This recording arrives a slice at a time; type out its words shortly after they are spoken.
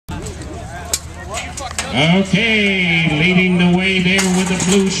Okay, leading the way there with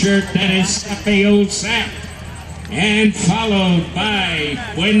the blue shirt, that is Sapeo Sap. And followed by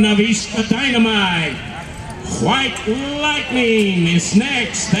Buena Vista Dynamite. White Lightning is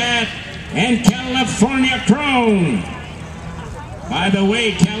next, and California Chrome. By the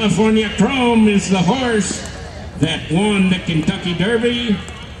way, California Chrome is the horse that won the Kentucky Derby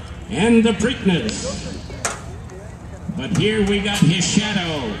and the Preakness. But here we got his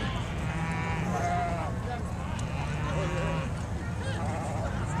shadow.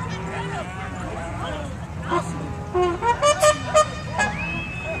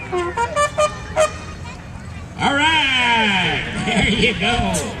 All right, there you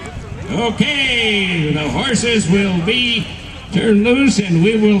go. Okay, the horses will be turned loose and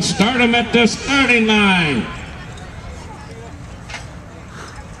we will start them at the starting line.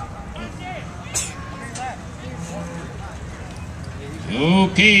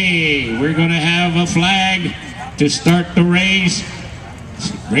 Okay, we're going to have a flag to start the race.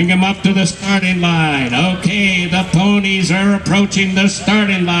 Bring them up to the starting line. Okay, the ponies are approaching the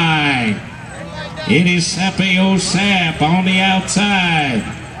starting line. It is Sapeo Sap on the outside.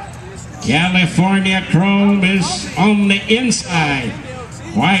 California Chrome is on the inside.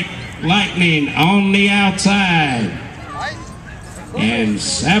 White Lightning on the outside. And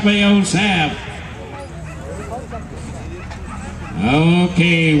Sapeo Sap.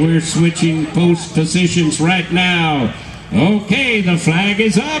 Okay, we're switching post positions right now. Okay, the flag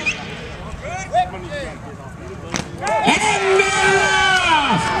is up. And they're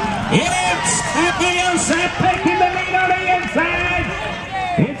off! It's Sapeo Sap taking the lead on the inside.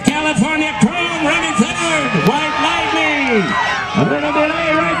 It's California Chrome running third. White Lightning. A little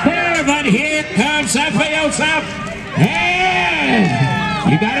delay right there, but here comes Sapeo Sap. And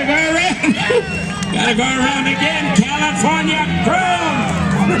you gotta go around. Gotta go around again. California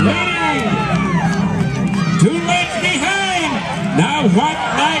Chrome leading. 2 lengths behind. Now White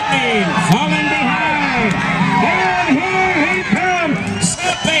Lightning falling behind.